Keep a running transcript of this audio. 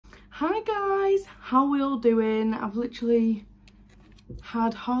Hi guys, how are we all doing? I've literally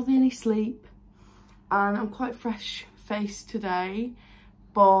had hardly any sleep and I'm quite fresh faced today,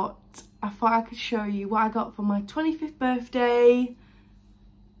 but I thought I could show you what I got for my 25th birthday.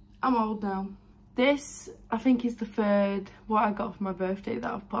 I'm old now. This I think is the third what I got for my birthday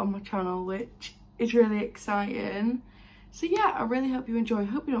that I've put on my channel, which is really exciting. So yeah, I really hope you enjoy. I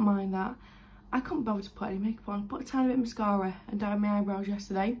hope you don't mind that. I couldn't bother to put any makeup on. Put a tiny bit of mascara and dyed my eyebrows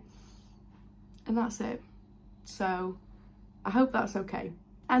yesterday. And that's it. So I hope that's okay.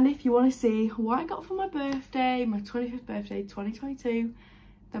 And if you want to see what I got for my birthday, my 25th birthday 2022,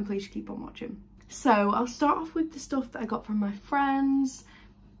 then please keep on watching. So I'll start off with the stuff that I got from my friends.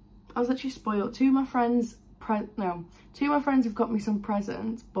 I was actually spoiled. Two of my friends have got me some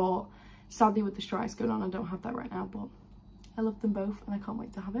presents, but sadly with the strikes going on I don't have that right now, but I love them both and I can't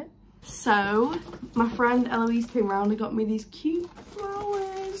wait to have it. So my friend Eloise came round and got me these cute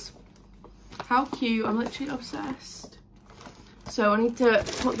flowers. How cute, I'm literally obsessed. So I need to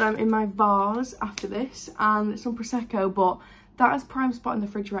put them in my vase after this, and some Prosecco, but that is prime spot in the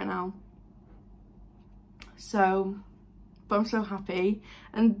fridge right now. So, but I'm so happy.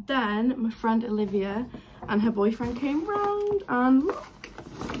 And then my friend Olivia and her boyfriend came round, and look,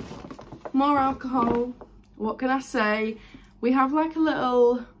 more alcohol. What can I say? We have like a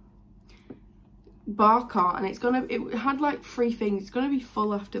little bar cart and it had like 3 things. It's gonna be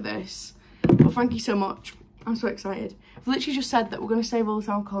full after this. But thank you so much. I'm so excited. I've literally just said that we're going to save all this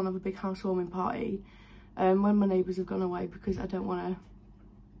alcohol and have a big housewarming party when my neighbours have gone away, because I don't want to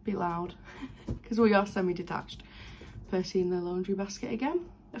be loud because we are semi-detached. Percy in the laundry basket again.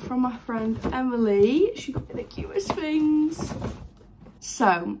 From my friend Emily, she got me the cutest things.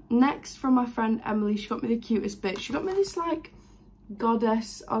 So next from my friend Emily, she got me the cutest bit. She got me this like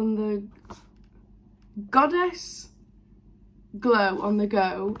goddess glow on the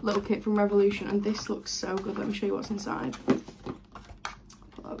go little kit from Revolution, and this looks so good. Let me show you what's inside.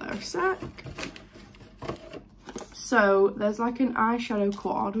 Put that there a sec. So there's like an eyeshadow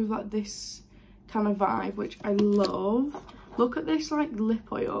quad with like this kind of vibe, which I love. Look at this like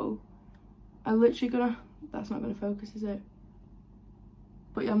lip oil. I'm literally gonna, that's not gonna focus, is it?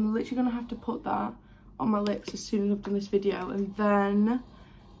 But yeah, I'm literally gonna have to put that on my lips as soon as I've done this video. And then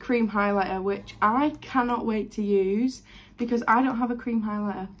cream highlighter, which I cannot wait to use because I don't have a cream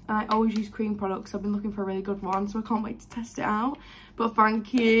highlighter and I always use cream products. I've been looking for a really good one, so I can't wait to test it out. But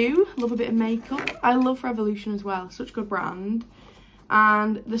thank you. Love a bit of makeup. I love Revolution as well, such a good brand.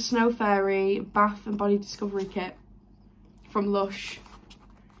 And the Snow Fairy Bath and Body Discovery Kit from Lush.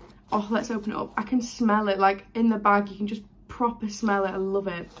 Oh, let's open it up. I can smell it, like in the bag you can just proper smell it. I love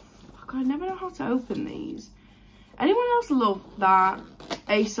it. Oh god, I never know how to open these. Anyone else love that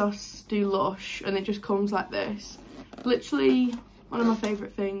ASOS do Lush and it just comes like this? Literally one of my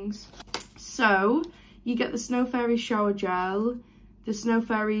favourite things. So you get the Snow Fairy shower gel, the Snow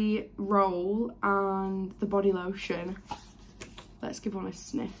Fairy roll, and the body lotion. Let's give one a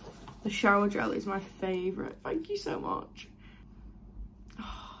sniff. The shower gel is my favourite. Thank you so much.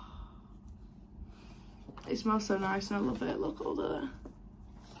 Oh, it smells so nice and I love it. Look all the...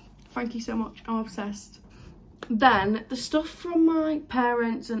 Thank you so much. I'm obsessed. Then the stuff from my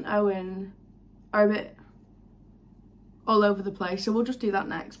parents and Owen are a bit all over the place, so we'll just do that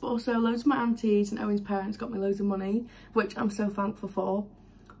next. But also loads of my aunties and Owen's parents got me loads of money, which I'm so thankful for.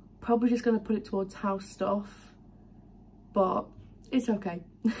 Probably just going to put it towards house stuff, but it's okay.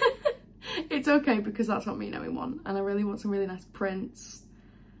 It's okay because that's what me and Owen want, and I really want some really nice prints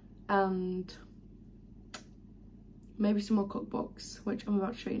and maybe some more cookbooks, which I'm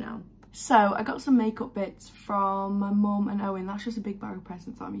about to show you now. So I got some makeup bits from my mum and Owen. That's just a big bag of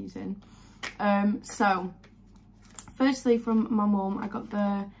presents that I'm using. So firstly from my mum, I got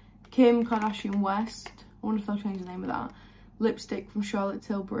the Kim Kardashian West, I wonder if they'll change the name of that, lipstick from Charlotte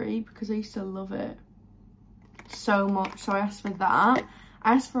Tilbury, because I used to love it so much. So I asked for that.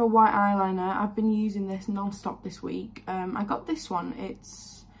 I asked for a white eyeliner. I've been using this non-stop this week. I got this one.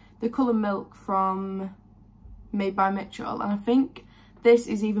 It's the colour Milk from Made by Mitchell, and I think this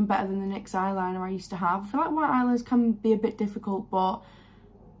is even better than the NYX eyeliner I used to have. I feel like white eyeliners can be a bit difficult, but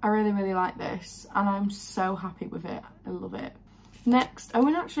I really, really like this. And I'm so happy with it. I love it. Next,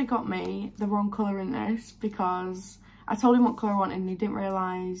 Owen actually got me the wrong colour in this because I told him what colour I wanted and he didn't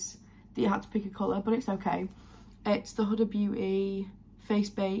realise that you had to pick a colour, but it's okay. It's the Huda Beauty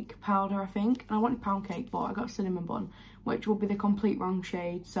Face Bake Powder, I think. And I wanted Pound Cake, but I got Cinnamon Bun, which will be the complete wrong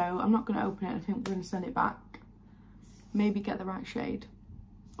shade. So I'm not going to open it. I think we're going to send it back. Maybe get the right shade.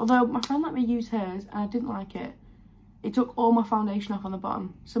 Although my friend let me use hers and I didn't like it. It took all my foundation off on the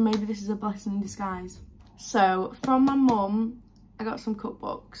bottom, so maybe this is a blessing in disguise. So from my mum I got some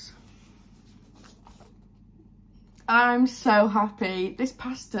cookbooks. I'm so happy. This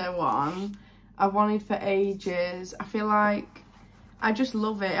pasta one I've wanted for ages. I feel like I just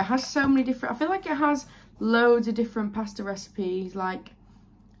love it. It has so many different, I feel like it has loads of different pasta recipes, like,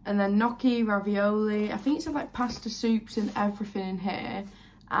 and then gnocchi, ravioli. I think it's like pasta soups and everything in here,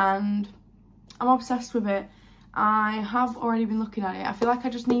 and I'm obsessed with it. I have already been looking at it. I feel like I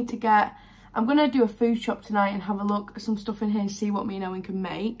just need to get, I'm gonna do a food shop tonight and have a look at some stuff in here and see what me and Owen can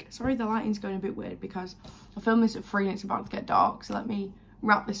make. Sorry, the lighting's going a bit weird because I filmed this at 3 and it's about to get dark, so let me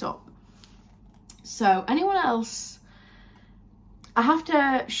wrap this up. So anyone else, I have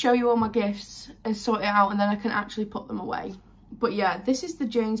to show you all my gifts and sort it out, and then I can actually put them away. But yeah, this is the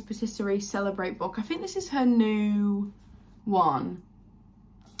Jane's Patisserie Celebrate book. I think this is her new one.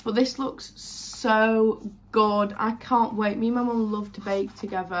 But this looks so good. I can't wait. Me and my mum love to bake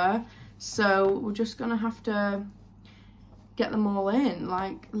together. So we're just going to have to get them all in.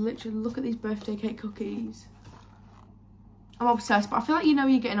 Like, literally, look at these birthday cake cookies. I'm obsessed, but I feel like you know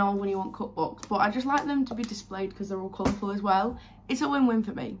you're getting old when you want cookbooks. But I just like them to be displayed because they're all colourful as well. It's a win-win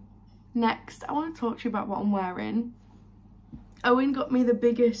for me. Next, I want to talk to you about what I'm wearing. Owen got me the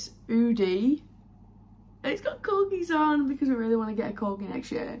biggest hoodie. It's got corgis on because we really want to get a corgi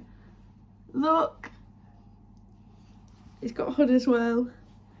next year. Look. It's got a hood as well.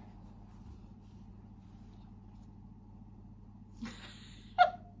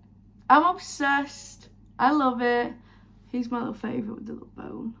 I'm obsessed. I love it. He's my little favourite with the little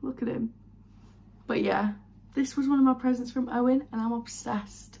bone. Look at him. But yeah, this was one of my presents from Owen and I'm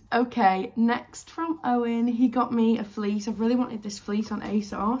obsessed. Okay, next from Owen, he got me a fleece. I've really wanted this fleece on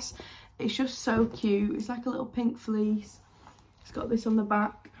ASOS. It's just so cute. It's like a little pink fleece. It's got this on the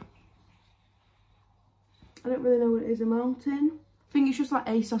back. I don't really know what it is, a mountain. I think it's just like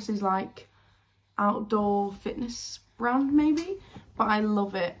ASOS's like outdoor fitness brand maybe. But I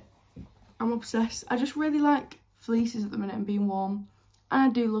love it. I'm obsessed. I just really like fleeces at the minute and being warm. And I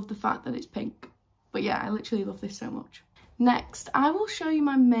do love the fact that it's pink. But yeah, I literally love this so much. Next, I will show you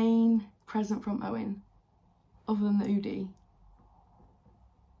my main present from Owen. Other than the hoodie.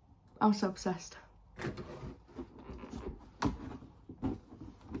 I was so obsessed.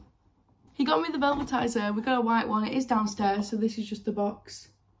 He got me the Velvetizer. We got a white one. It is downstairs, so this is just the box.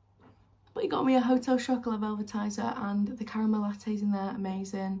 But he got me a Hotel Chocolat Velvetizer, and the caramel lattes in there,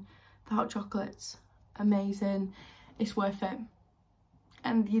 amazing. The hot chocolates, amazing. It's worth it.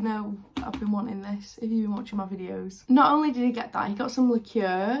 And you know, I've been wanting this if you've been watching my videos. Not only did he get that, he got some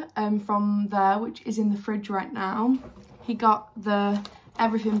liqueur from there, which is in the fridge right now. He got the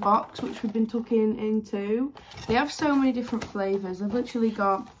everything box, which we've been tucking into. They have so many different flavours. I've literally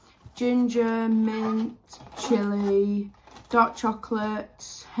got ginger, mint, chili, dark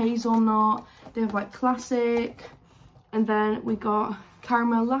chocolate, hazelnut. They have like classic, and then we got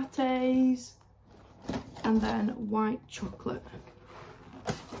caramel lattes, and then white chocolate,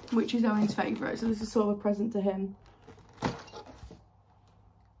 which is Owen's favourite. So this is sort of a present to him. But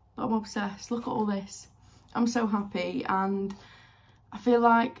I'm obsessed. Look at all this. I'm so happy, and I feel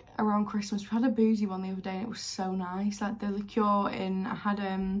like around Christmas we had a boozy one the other day and it was so nice. Like the liqueur in, I had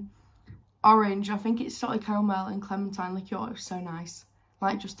orange, I think it's salted caramel and clementine liqueur. It was so nice,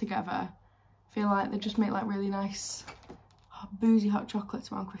 like just together. I feel like they just make like really nice boozy hot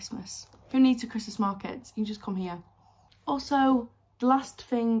chocolates around Christmas. If you're new to Christmas markets, you can just come here. Also, the last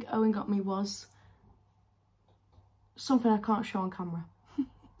thing Owen got me was something I can't show on camera.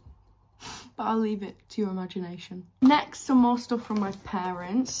 But I'll leave it to your imagination. Next, some more stuff from my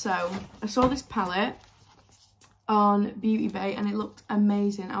parents. So I saw this palette on Beauty Bay and it looked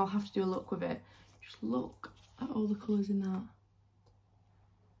amazing. I'll have to do a look with it. Just look at all the colours in that.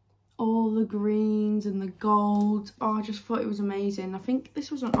 All the greens and the gold. Oh, I just thought it was amazing. I think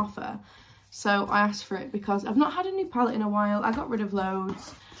this was on offer, so I asked for it because I've not had a new palette in a while. I got rid of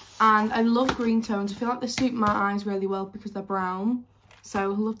loads and I love green tones. I feel like they suit my eyes really well because they're brown, so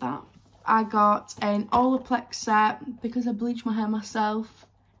I love that. I got an Olaplex set because I bleach my hair myself.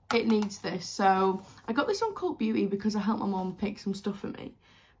 It needs this, so I got this on Cult Beauty because I helped my mum pick some stuff for me.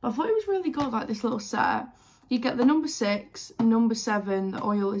 But I thought it was really good, like this little set. You get the number 6, number 7, the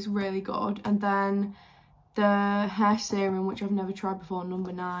oil is really good, and then the hair serum, which I've never tried before,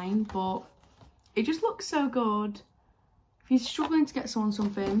 number 9, but it just looks so good. If you're struggling to get someone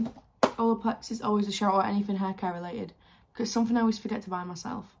something, Olaplex is always a shout out, anything hair care related, because it's something I always forget to buy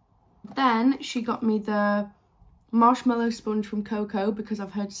myself. Then she got me the marshmallow sponge from Coco because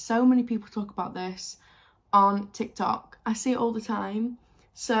I've heard so many people talk about this on TikTok. I see it all the time,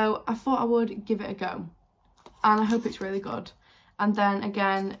 so I thought I would give it a go. And I hope it's really good. And then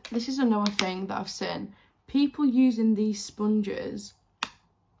again, this is another thing that I've seen. People using these sponges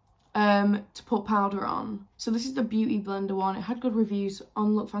to put powder on. So this is the Beauty Blender one. It had good reviews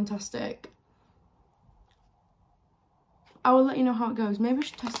on Look Fantastic. I will let you know how it goes. Maybe I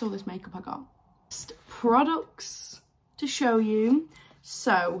should test all this makeup I got. Products to show you.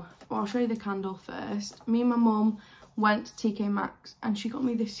 So, well, I'll show you the candle first. Me and my mum went to TK Maxx and she got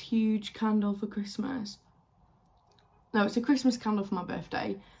me this huge candle for Christmas. No, it's a Christmas candle for my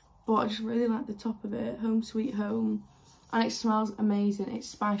birthday, but I just really like the top of it. Home Sweet Home. And it smells amazing. It's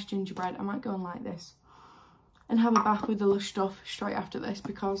spiced gingerbread. I might go and light this and have a bath with the Lush stuff straight after this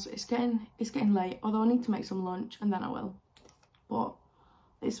because it's getting late. Although I need to make some lunch and then I will. But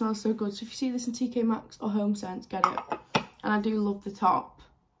it smells so good. So if you see this in TK Maxx or Home Sense, get it. And I do love the top.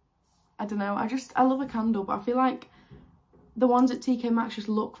 I don't know. I love a candle, but I feel like the ones at TK Maxx just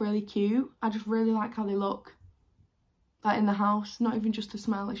look really cute. I just really like how they look. Like in the house, not even just the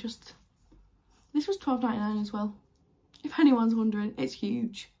smell. It's just, this was £12.99 as well. If anyone's wondering, it's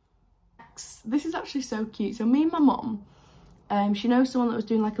huge. This is actually so cute. So me and my mum, she knows someone that was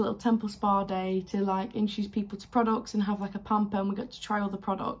doing like a little temple spa day to like introduce people to products and have like a pamper, and we got to try all the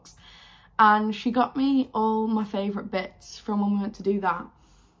products. And she got me all my favourite bits from when we went to do that.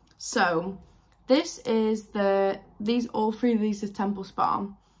 So this is all three of these are Temple Spa.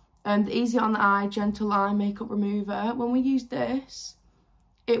 The Easy on the Eye Gentle Eye Makeup Remover. When we used this,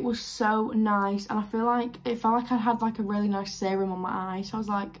 it was so nice, and I feel like it felt like I had like a really nice serum on my eye, so I was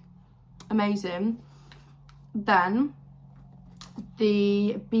like, amazing. Then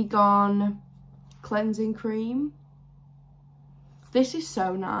the Be Gone Cleansing Cream. This is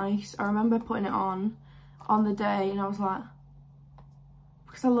so nice. I remember putting it on the day and I was like,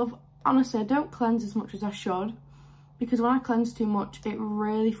 because I love, honestly, I don't cleanse as much as I should, because when I cleanse too much, it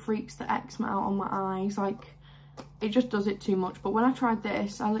really freaks the eczema out on my eyes. Like, it just does it too much. But when I tried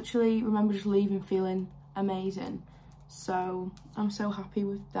this, I literally remember just leaving feeling amazing. So I'm so happy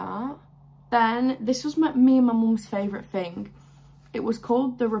with that. Then this was me and my mum's favourite thing. It was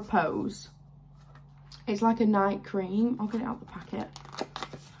called the Repose. It's like a night cream. I'll get it out the packet.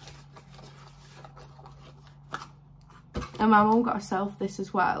 And my mum got herself this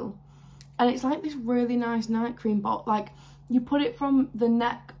as well. And it's like this really nice night cream, but like you put it from the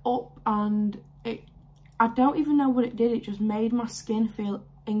neck up and I don't even know what it did. It just made my skin feel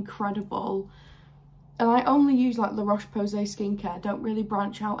incredible. And I only use like La Roche-Posay skincare. I don't really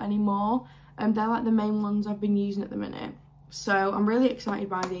branch out anymore. They're like the main ones I've been using at the minute. So I'm really excited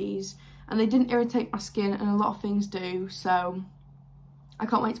by these. And they didn't irritate my skin, and a lot of things do. So I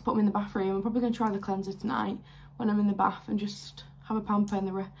can't wait to put them in the bathroom. I'm probably going to try the cleanser tonight when I'm in the bath and just have a pamper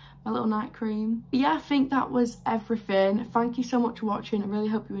and my little night cream. But yeah, I think that was everything. Thank you so much for watching. I really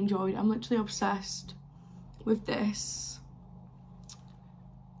hope you enjoyed. I'm literally obsessed with this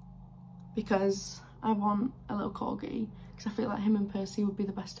because I want a little corgi, because I feel like him and Percy would be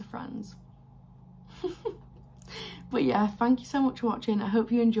the best of friends. But yeah, thank you so much for watching. I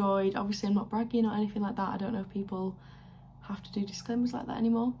hope you enjoyed. Obviously I'm not bragging or anything like that. I don't know if people have to do disclaimers like that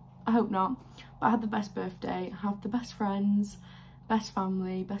anymore. I hope not. But I had the best birthday. I have the best friends, best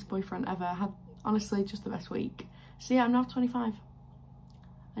family, best boyfriend ever. I had honestly just the best week. So yeah, I'm now 25.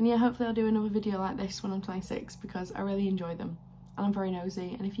 And yeah, hopefully I'll do another video like this when I'm 26, because I really enjoy them. And I'm very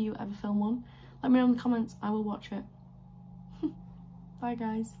nosy. And if you ever film one, let me know in the comments. I will watch it. Bye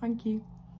guys. Thank you.